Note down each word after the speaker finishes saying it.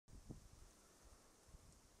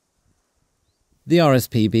The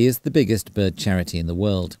RSPB is the biggest bird charity in the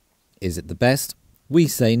world. Is it the best? We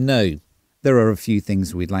say no. There are a few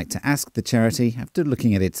things we'd like to ask the charity after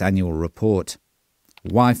looking at its annual report.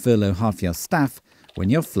 Why furlough half your staff when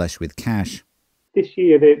you're flush with cash? This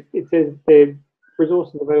year, it says the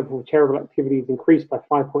resources available for charitable activities increased by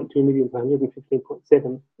 5.2 million to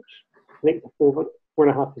 115.7, which connects to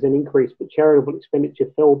 4.5% increase, but charitable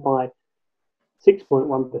expenditure fell by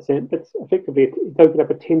 6.1%. That's effectively, it's opened up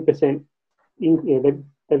a 10%. They've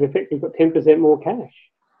effectively got 10% more cash.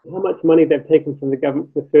 How much money they've taken from the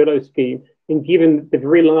government for the furlough scheme, and given the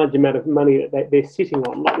very large amount of money that they're sitting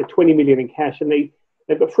on, like the 20 million in cash, and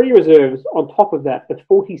they've got free reserves on top of that of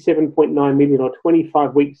 47.9 million or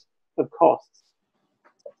 25 weeks of costs,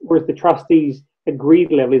 whereas the trustees'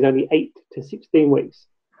 agreed level is only 8 to 16 weeks.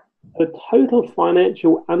 The total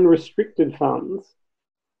financial unrestricted funds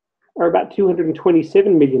are about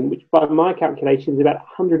 227 million, which by my calculations is about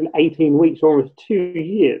 118 weeks, or almost 2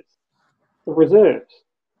 years of reserves.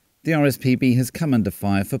 The RSPB has come under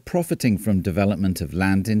fire for profiting from development of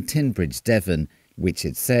land in Tinbridge, Devon, which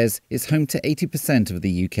it says is home to 80% of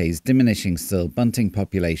the UK's diminishing Searle bunting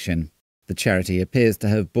population. The charity appears to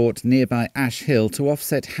have bought nearby Ash Hill to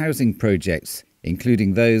offset housing projects,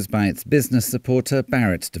 including those by its business supporter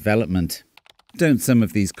Barratt Development. Don't some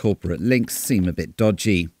of these corporate links seem a bit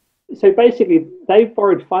dodgy? So basically, they've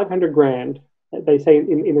borrowed 500 grand, they say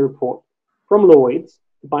in the report, from Lloyds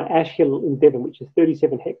to buy Ash Hill in Devon, which is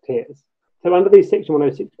 37 hectares. So under these Section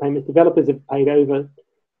 106 payments, developers have paid over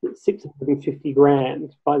 650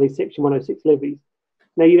 grand by these Section 106 levies.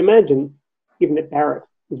 Now you'd imagine, given that Barratt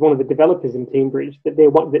is one of the developers in Tinbridge, that they're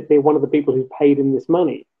one of the people who paid in this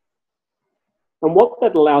money. And what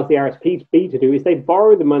that allows the RSPB to do is they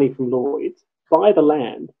borrow the money from Lloyds, buy the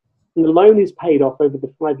land, and the loan is paid off over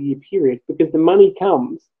the 5-year period because the money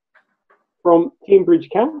comes from Tinbridge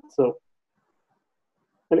Council.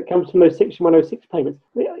 And it comes from those Section 106 payments.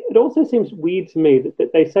 It also seems weird to me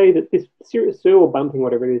that they say that this Searle bunting,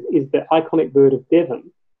 whatever it is the iconic bird of Devon.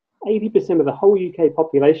 80% of the whole UK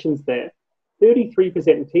population's there, 33%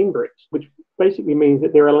 in Tinbridge, which basically means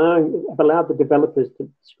that have allowed the developers to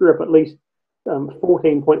screw up at least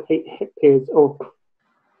 14.8 hectares of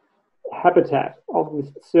habitat of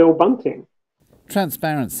this Searle bunting.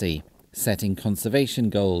 Transparency, setting conservation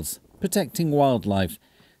goals, protecting wildlife.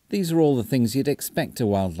 These are all the things you'd expect a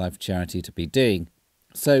wildlife charity to be doing.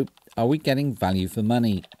 So, are we getting value for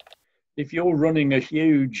money? If you're running a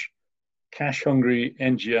huge cash-hungry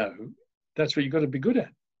NGO, that's what you've got to be good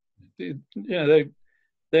at.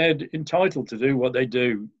 They're entitled to do what they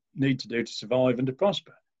need to do to survive and to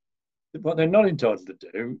prosper. What they're not entitled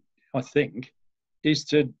to do, I think, is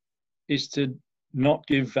to not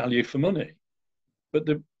give value for money. But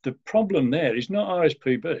the problem there is not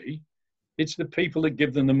RSPB. It's the people that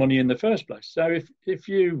give them the money in the first place. So if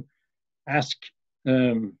you ask,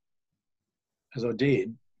 as I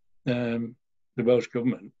did, the Welsh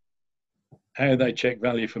Government, how they check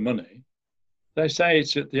value for money, they say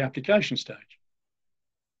it's at the application stage.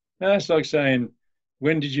 Now, that's like saying,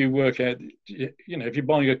 when did you work out, if you're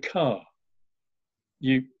buying a car,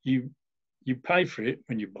 you pay for it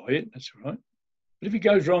when you buy it, that's all right. But if it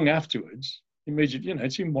goes wrong afterwards, immediately,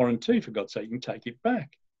 it's in warranty, for God's sake, you can take it back.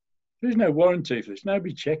 There's no warranty for this.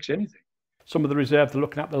 Nobody checks anything. Some of the reserves they're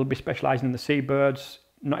looking at, they'll be specialising in the seabirds.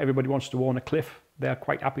 Not everybody wants to own a cliff. They're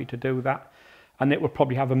quite happy to do that. And it will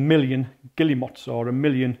probably have 1 million guillemots or 1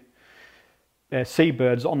 million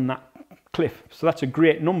seabirds on that cliff. So that's a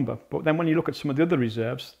great number. But then when you look at some of the other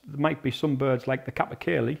reserves, there might be some birds like the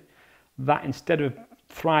capercaillie that instead of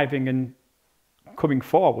thriving and coming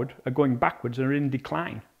forward are going backwards and are in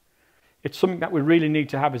decline. It's something that we really need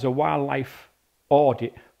to have is a wildlife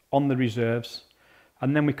audit on the reserves,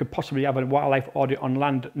 and then we could possibly have a wildlife audit on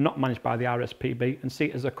land not managed by the RSPB and see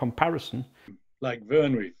it as a comparison. Like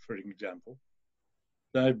Vernwy, for example,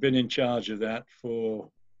 they've been in charge of that for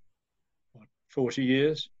 40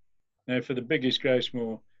 years. Now, for the biggest grouse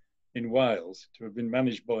moor in Wales to have been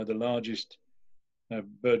managed by the largest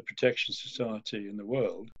bird protection society in the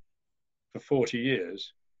world for 40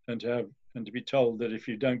 years, and to be told that if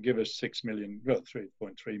you don't give us 6 million, well,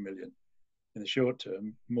 3.3 million in the short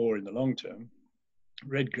term, more in the long term,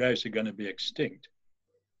 red grouse are going to be extinct,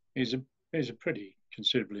 is a pretty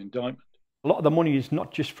considerable indictment. A lot of the money is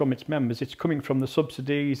not just from its members, it's coming from the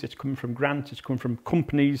subsidies, it's coming from grants, it's coming from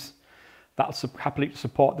companies that'll happily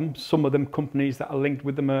support them. Some of them companies that are linked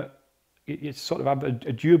with them it's sort of have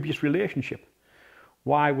a dubious relationship.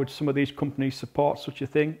 Why would some of these companies support such a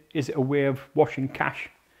thing? Is it a way of washing cash?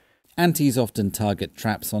 Antis often target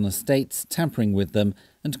traps on estates, tampering with them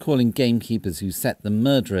and calling gamekeepers who set them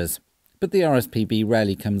murderers. but the RSPB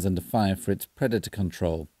rarely comes under fire for its predator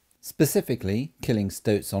control, specifically killing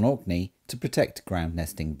stoats on Orkney to protect ground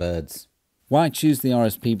nesting birds. Why choose the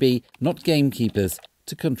RSPB, not gamekeepers,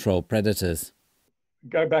 to control predators?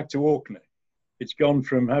 Go back to Orkney. It's gone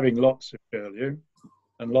from having lots of curlew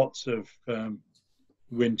and lots of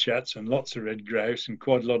whinchats and lots of red grouse and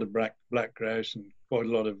quite a lot of black grouse and quite a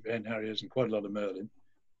lot of hen harriers and quite a lot of merlin,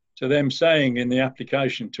 to them saying in the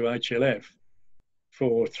application to HLF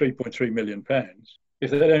for £3.3 million,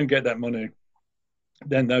 if they don't get that money,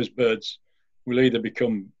 then those birds will either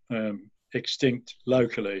become extinct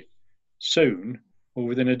locally soon or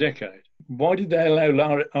within a decade. Why did they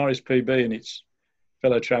allow RSPB and its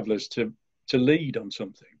fellow travellers to lead on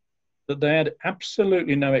something that they had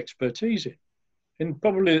absolutely no expertise in? And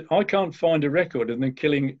probably I can't find a record of them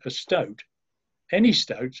killing a stoat, any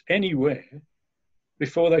stoats, anywhere,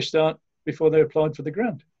 before they applied for the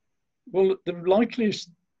grant. Well, the likeliest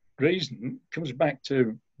reason comes back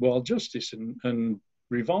to Wild Justice and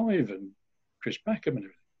Revive and Chris Packham and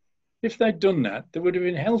everything. If they'd done that, there would have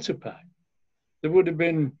been hell to pay. There would have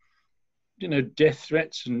been, death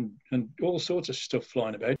threats and all sorts of stuff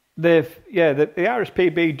flying about. The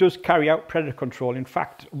RSPB does carry out predator control. In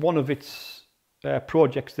fact, one of its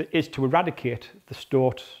projects is to eradicate the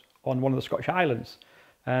stoat on one of the Scottish Islands.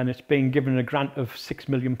 And it's been given a grant of £6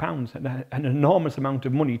 million, an enormous amount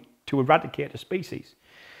of money to eradicate a species.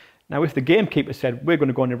 Now, if the gamekeeper said, we're going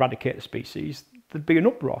to go and eradicate a species, there'd be an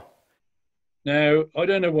uproar. Now, I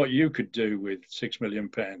don't know what you could do with £6 million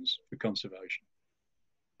for conservation,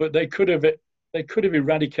 but they could have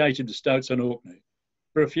eradicated the stoats on Orkney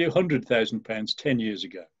for a few £100,000 10 years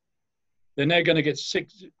ago. They're now going to get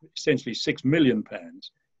essentially £6 million,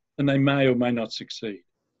 and they may or may not succeed.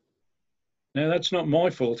 Now, that's not my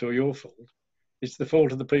fault or your fault. It's the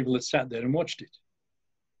fault of the people that sat there and watched it.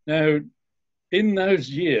 Now, in those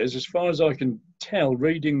years, as far as I can tell,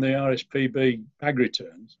 reading the RSPB ag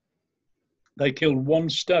returns, they killed one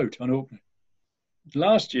stoat on Orkney.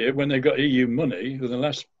 Last year, when they got EU money, with the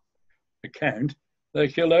last account, they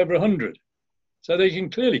killed over 100. So they can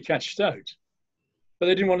clearly catch stoats, but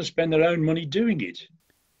they didn't want to spend their own money doing it.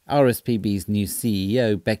 RSPB's new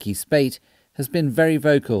CEO, Becky Spate, has been very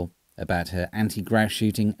vocal about her anti-grouse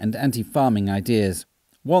shooting and anti-farming ideas.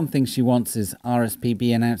 One thing she wants is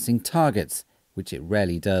RSPB announcing targets, which it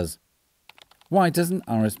rarely does. Why doesn't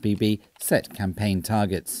RSPB set campaign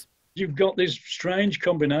targets? You've got this strange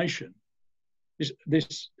combination, with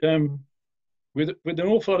an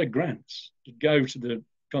awful lot of grants that go to the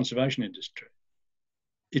conservation industry.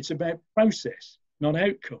 It's about process, not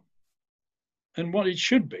outcome. And what it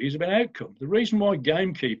should be is about outcome. The reason why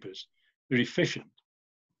gamekeepers are efficient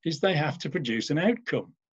is they have to produce an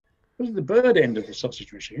outcome. Because at the bird end of the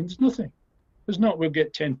sausage machine, there's nothing. There's not, we'll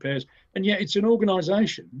get 10 pairs. And yet it's an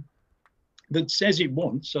organisation that says it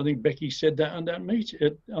wants, I think Becky said that on that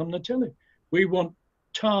meeting, on the telly, we want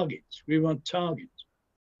targets. We want targets.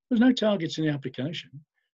 There's no targets in the application.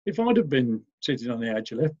 If I'd have been sitting on the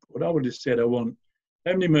HLF board, I would have said, I want,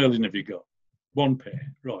 how many merlin have you got? 1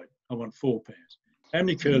 pair. Right, I want 4 pairs. How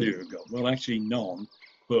many curlew have you got? Well, actually none,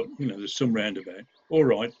 but there's some roundabout. All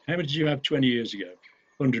right, how many did you have 20 years ago?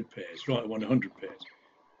 100 pairs. Right, I want 100 pairs.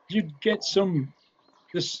 You'd get some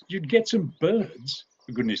birds,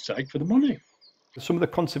 for goodness sake, for the money. Some of the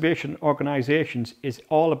conservation organisations is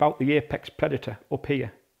all about the apex predator up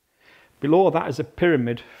here. Below that is a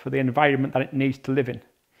pyramid for the environment that it needs to live in.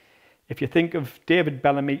 If you think of David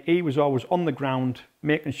Bellamy, he was always on the ground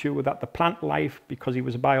making sure that the plant life, because he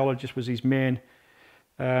was a biologist, was his main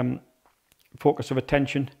focus of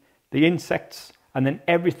attention, the insects, and then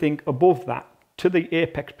everything above that to the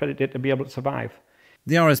apex predator to be able to survive.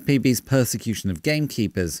 The RSPB's persecution of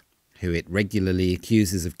gamekeepers, who it regularly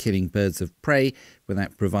accuses of killing birds of prey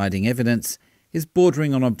without providing evidence, is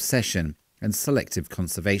bordering on obsession and selective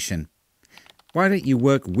conservation. Why don't you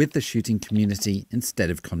work with the shooting community instead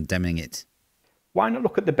of condemning it? Why not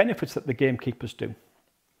look at the benefits that the gamekeepers do?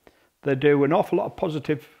 They do an awful lot of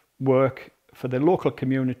positive work for the local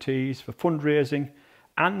communities, for fundraising,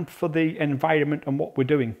 and for the environment and what we're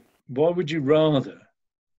doing. Why would you rather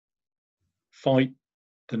fight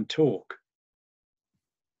than talk?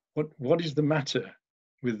 What is the matter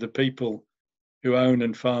with the people who own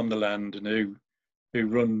and farm the land and who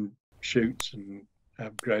run shoots and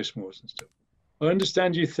have grouse moors and stuff? I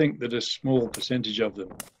understand you think that a small percentage of them,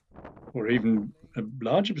 or even a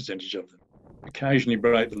larger percentage of them, occasionally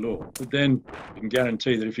break the law. But then you can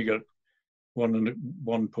guarantee that if you've got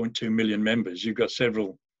 1.2 million members, you've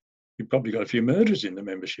probably got a few murderers in the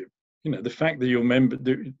membership. The fact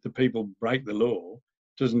that the people break the law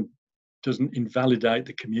doesn't invalidate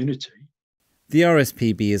the community. The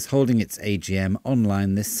RSPB is holding its AGM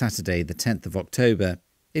online this Saturday, the 10th of October.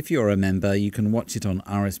 If you're a member, you can watch it on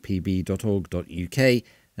rspb.org.uk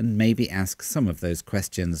and maybe ask some of those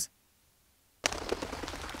questions.